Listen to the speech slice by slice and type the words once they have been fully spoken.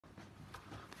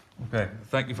Okay,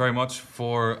 thank you very much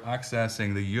for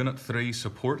accessing the Unit 3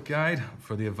 support guide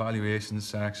for the evaluation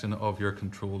section of your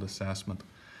controlled assessment.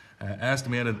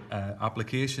 Estimated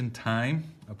application time,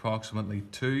 approximately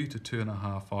 2 to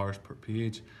 2.5 hours per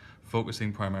page,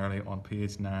 focusing primarily on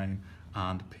page 9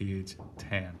 and page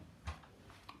 10.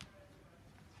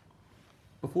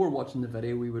 Before watching the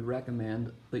video, we would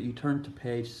recommend that you turn to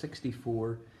page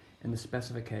 64 in the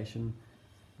specification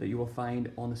that you will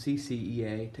find on the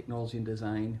CCEA Technology and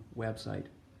Design website.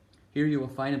 Here you will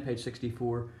find on page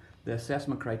 64 the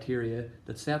assessment criteria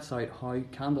that sets out how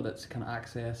candidates can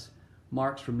access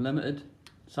marks from limited,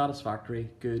 satisfactory,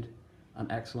 good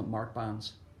and excellent mark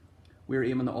bands. We are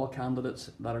aiming that all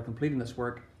candidates that are completing this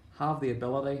work have the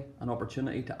ability and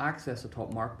opportunity to access the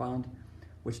top mark band,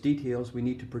 which details we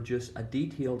need to produce a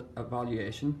detailed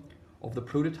evaluation of the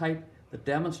prototype that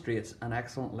demonstrates an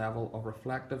excellent level of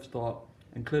reflective thought,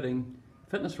 including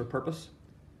fitness for purpose,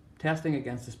 testing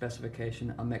against the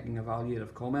specification and making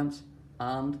evaluative comments,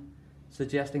 and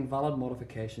suggesting valid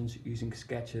modifications using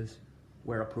sketches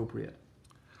where appropriate.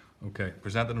 Okay,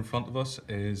 presented in front of us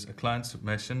is a client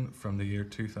submission from the year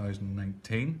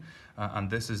 2019, and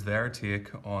this is their take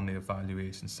on the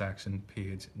evaluation section,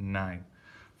 page 9.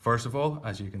 First of all,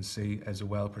 as you can see, is a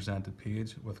well presented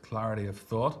page with clarity of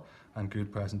thought and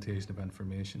good presentation of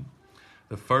information.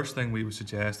 The first thing we would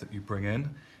suggest that you bring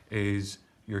in is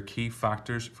your key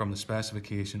factors from the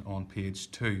specification on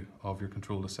page 2 of your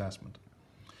controlled assessment.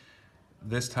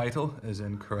 This title is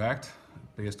incorrect.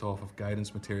 Based off of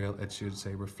guidance material, it should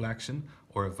say reflection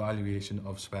or evaluation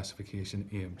of specification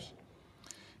aims.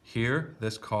 Here,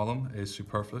 this column is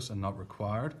superfluous and not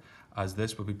required, as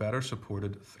this will be better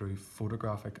supported through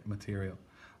photographic material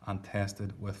and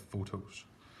tested with photos.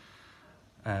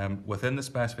 Within the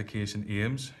specification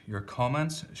aims, your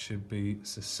comments should be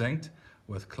succinct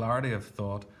with clarity of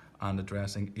thought and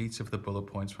addressing each of the bullet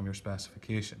points from your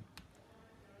specification.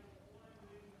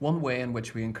 One way in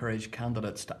which we encourage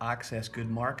candidates to access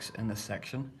good marks in this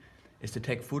section is to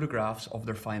take photographs of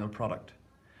their final product.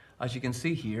 As you can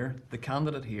see here, the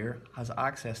candidate here has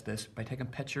accessed this by taking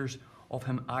pictures of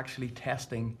him actually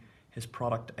testing his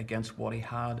product against what he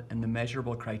had in the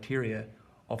measurable criteria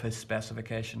of his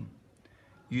specification.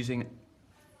 Using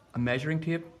a measuring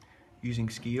tape, using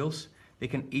scales, they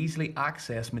can easily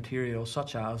access material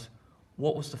such as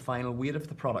what was the final weight of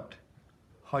the product,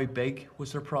 how big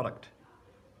was their product.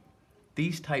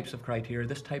 These types of criteria,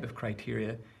 this type of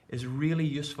criteria is really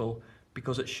useful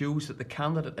because it shows that the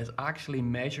candidate is actually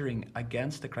measuring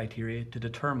against the criteria to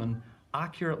determine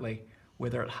accurately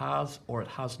whether it has or it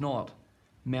has not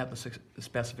met the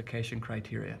specification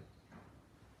criteria.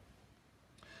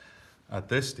 At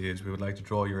this stage, we would like to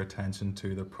draw your attention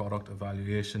to the product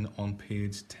evaluation on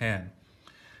page 10.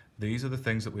 These are the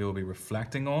things that we will be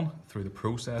reflecting on through the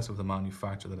process of the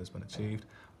manufacture that has been achieved,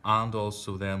 and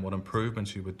also then what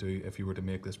improvements you would do if you were to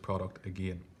make this product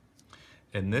again.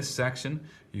 In this section,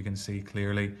 you can see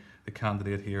clearly the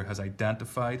candidate here has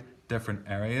identified different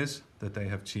areas that they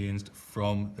have changed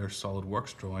from their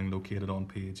SolidWorks drawing located on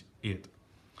page 8.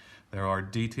 There are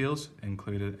details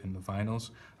included in the vinyls,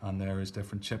 and there is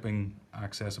different chipping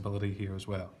accessibility here as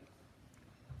well.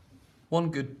 One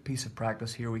good piece of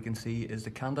practice here we can see is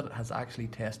the candidate has actually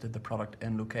tested the product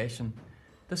in location.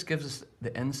 This gives us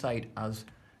the insight as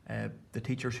the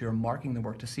teachers who are marking the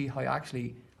work to see how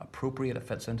actually appropriate it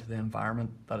fits into the environment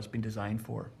that it's been designed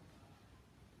for.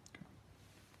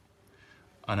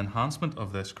 An enhancement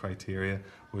of this criteria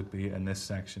would be in this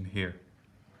section here.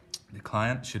 The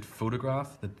client should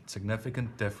photograph the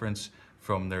significant difference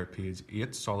from their page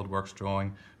 8 SolidWorks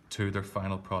drawing to their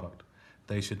final product.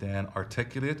 They should then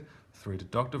articulate through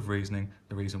deductive reasoning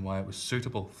the reason why it was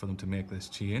suitable for them to make this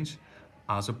change,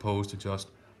 as opposed to just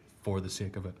for the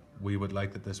sake of it. We would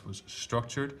like that this was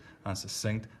structured and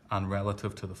succinct and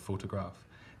relative to the photograph.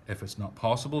 If it's not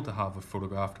possible to have a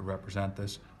photograph to represent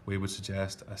this, we would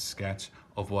suggest a sketch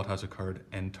of what has occurred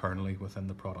internally within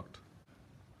the product.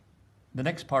 The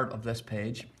next part of this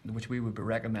page, which we would be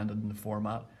recommended in the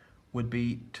format, would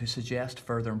be to suggest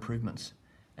further improvements.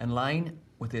 In line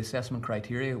with the assessment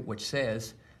criteria, which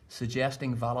says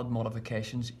suggesting valid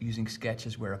modifications using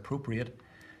sketches where appropriate,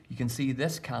 you can see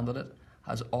this candidate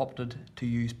has opted to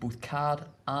use both CAD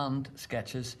and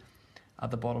sketches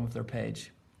at the bottom of their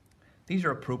page. These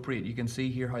are appropriate. You can see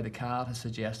here how the CAD has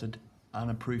suggested an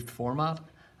improved format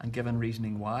and given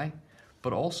reasoning why,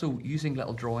 but also using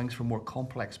little drawings for more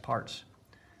complex parts.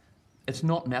 It's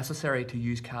not necessary to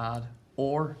use CAD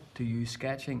or to use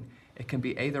sketching. It can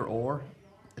be either or.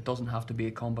 It doesn't have to be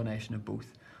a combination of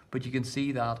both. But you can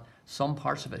see that some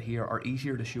parts of it here are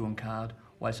easier to show in CAD,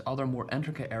 whilst other more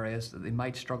intricate areas that they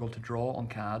might struggle to draw on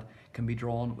CAD can be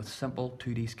drawn with simple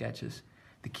 2D sketches.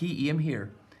 The key aim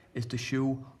here is to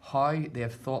show how they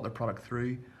have thought their product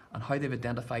through and how they've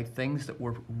identified things that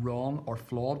were wrong or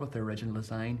flawed with their original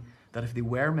design, that if they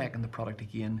were making the product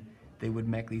again, they would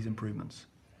make these improvements.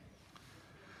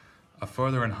 A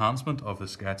further enhancement of the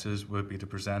sketches would be to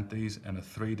present these in a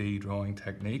 3D drawing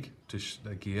technique to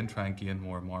again try and gain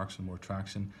more marks and more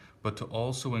traction, but to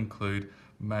also include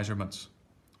measurements.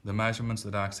 The measurements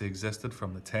that actually existed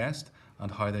from the test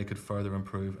and how they could further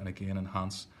improve and again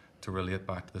enhance to relate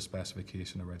back to the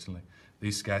specification originally.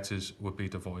 These sketches would be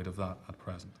devoid of that at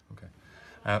present.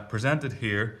 Presented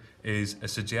here is a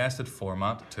suggested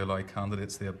format to allow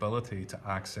candidates the ability to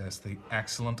access the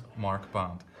excellent mark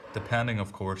band, depending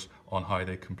of course on how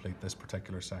they complete this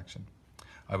particular section.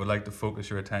 I would like to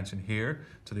focus your attention here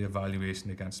to the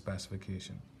evaluation against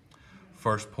specification.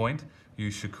 First point, you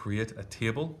should create a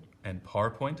table in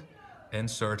PowerPoint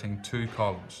inserting 2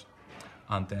 columns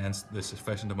and then the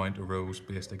sufficient amount of rows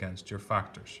based against your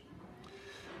factors.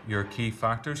 Your key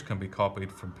factors can be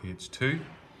copied from page 2,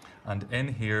 and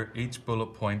in here each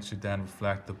bullet point should then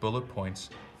reflect the bullet points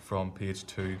from page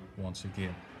 2 once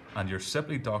again, and you're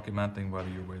simply documenting whether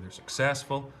you're either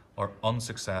successful or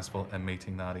unsuccessful in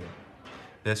meeting that aim.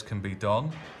 This can be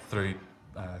done through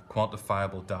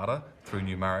quantifiable data, through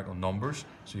numerical numbers,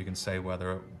 so you can say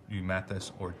whether you met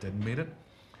this or didn't meet it.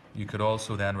 You could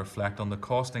also then reflect on the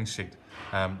costing sheet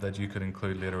that you could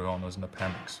include later on as an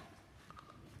appendix.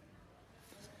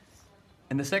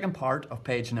 In the second part of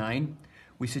page 9,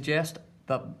 we suggest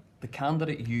that the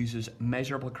candidate uses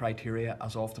measurable criteria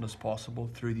as often as possible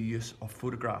through the use of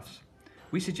photographs.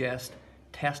 We suggest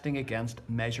testing against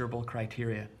measurable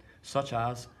criteria such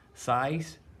as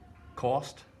size,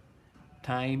 cost,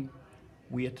 time,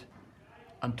 weight,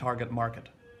 and target market.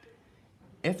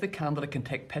 If the candidate can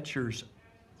take pictures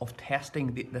of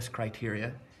testing this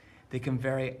criteria, they can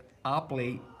very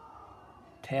aptly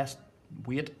test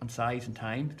weight and size and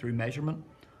time through measurement.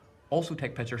 Also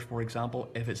take pictures, for example,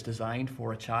 if it's designed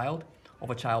for a child, of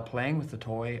a child playing with the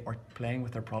toy or playing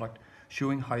with their product,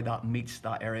 showing how that meets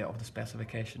that area of the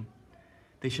specification.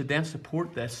 They should then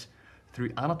support this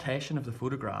through annotation of the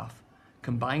photograph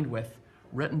combined with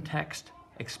written text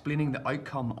explaining the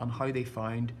outcome and how they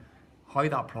found how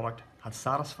that product had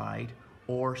satisfied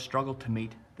or struggled to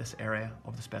meet this area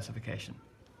of the specification.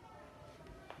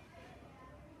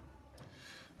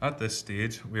 At this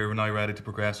stage, we are now ready to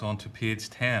progress on to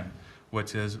page 10,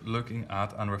 which is looking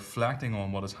at and reflecting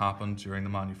on what has happened during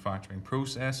the manufacturing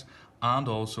process, and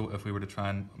also if we were to try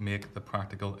and make the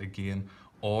practical again,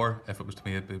 or if it was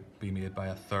to be made by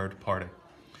a third party.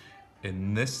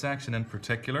 In this section in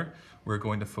particular, we're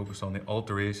going to focus on the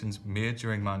alterations made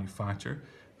during manufacture.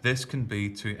 This can be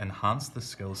to enhance the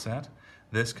skill set.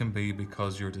 This can be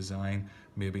because your design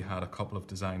maybe had a couple of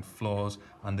design flaws,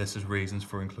 and this is reasons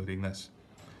for including this.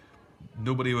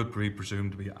 Nobody would be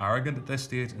presumed to be arrogant at this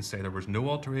stage and say there was no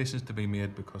alterations to be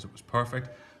made because it was perfect,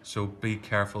 so be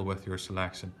careful with your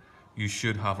selection. You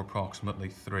should have approximately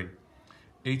 3.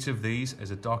 Each of these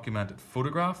is a documented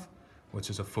photograph, which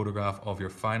is a photograph of your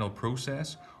final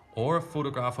process, or a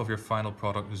photograph of your final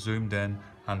product zoomed in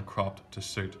and cropped to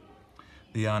suit.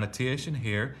 The annotation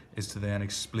here is to then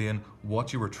explain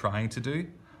what you were trying to do,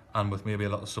 and with maybe a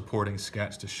little supporting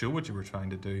sketch to show what you were trying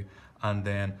to do, and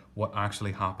then what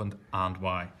actually happened and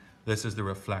why. This is the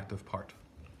reflective part.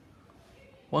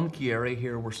 One key area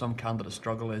here where some candidates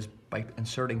struggle is by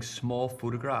inserting small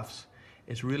photographs.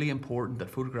 It's really important that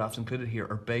photographs included here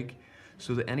are big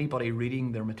so that anybody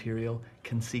reading their material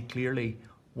can see clearly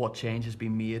what change has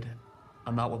been made,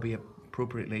 and that will be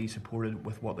appropriately supported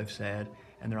with what they've said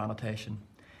in their annotation.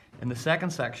 In the second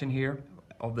section here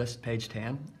of this page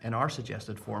 10, in our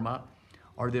suggested format,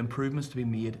 are the improvements to be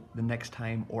made the next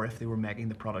time or if they were making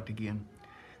the product again.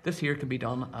 This here can be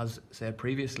done, as said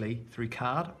previously, through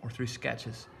CAD or through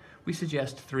sketches. We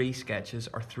suggest 3 sketches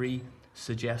or 3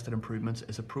 suggested improvements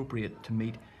is appropriate to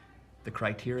meet the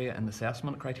criteria and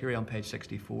assessment criteria on page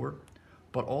 64,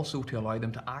 but also to allow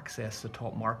them to access the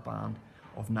top mark band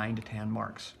of 9 to 10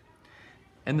 marks.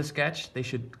 In the sketch, they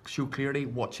should show clearly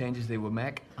what changes they will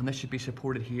make, and this should be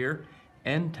supported here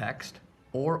in text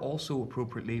or also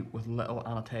appropriately with little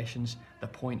annotations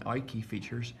that point out key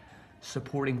features,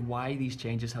 supporting why these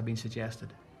changes have been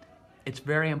suggested. It's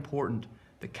very important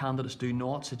that candidates do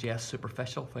not suggest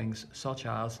superficial things such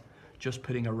as just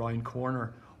putting a round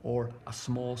corner or a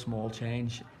small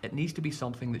change. It needs to be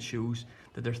something that shows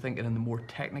that they're thinking in the more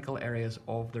technical areas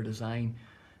of their design,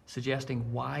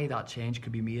 suggesting why that change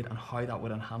could be made and how that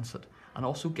would enhance it, and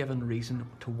also giving reason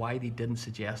to why they didn't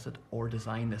suggest it or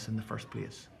design this in the first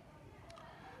place.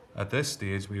 At this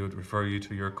stage, we would refer you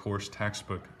to your course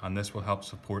textbook, and this will help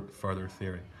support further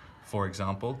theory. For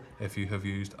example, if you have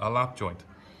used a lap joint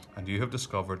and you have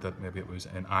discovered that maybe it was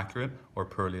inaccurate or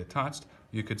poorly attached,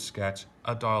 you could sketch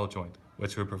a dowel joint,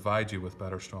 which will provide you with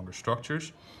better, stronger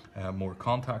structures, more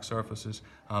contact surfaces,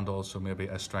 and also maybe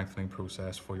a strengthening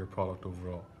process for your product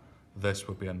overall. This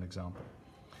would be an example.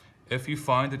 If you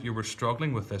find that you were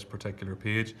struggling with this particular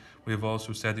page, we have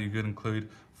also said that you could include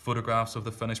photographs of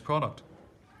the finished product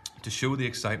to show the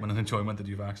excitement and enjoyment that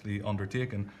you've actually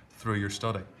undertaken through your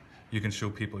study. You can show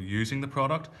people using the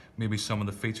product, maybe some of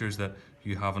the features that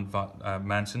you haven't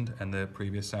mentioned in the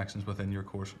previous sections within your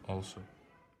course also.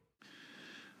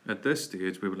 At this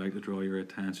stage, we would like to draw your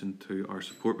attention to our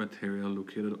support material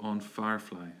located on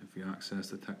Firefly. If you access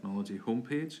the technology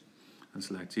homepage and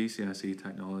select GCSE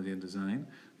Technology and Design,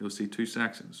 you'll see two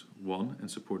sections. One, in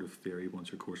support of theory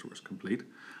once your coursework is complete,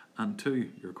 and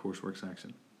two, your coursework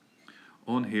section.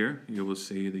 On here, you will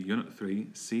see the Unit 3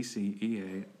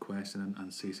 CCEA questioning and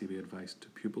CCB advice to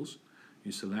pupils.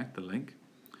 You select the link,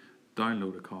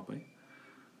 download a copy,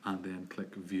 and then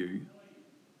click View.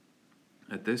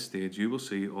 At this stage, you will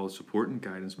see all support and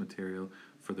guidance material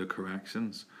for the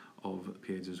corrections of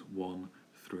pages 1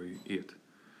 through 8.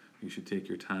 You should take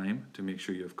your time to make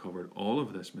sure you have covered all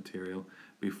of this material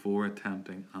before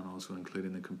attempting and also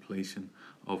including the completion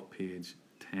of page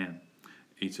 10.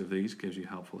 Each of these gives you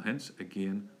helpful hints,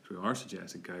 again, through our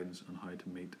suggested guidance on how to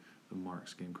meet the mark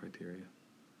scheme criteria.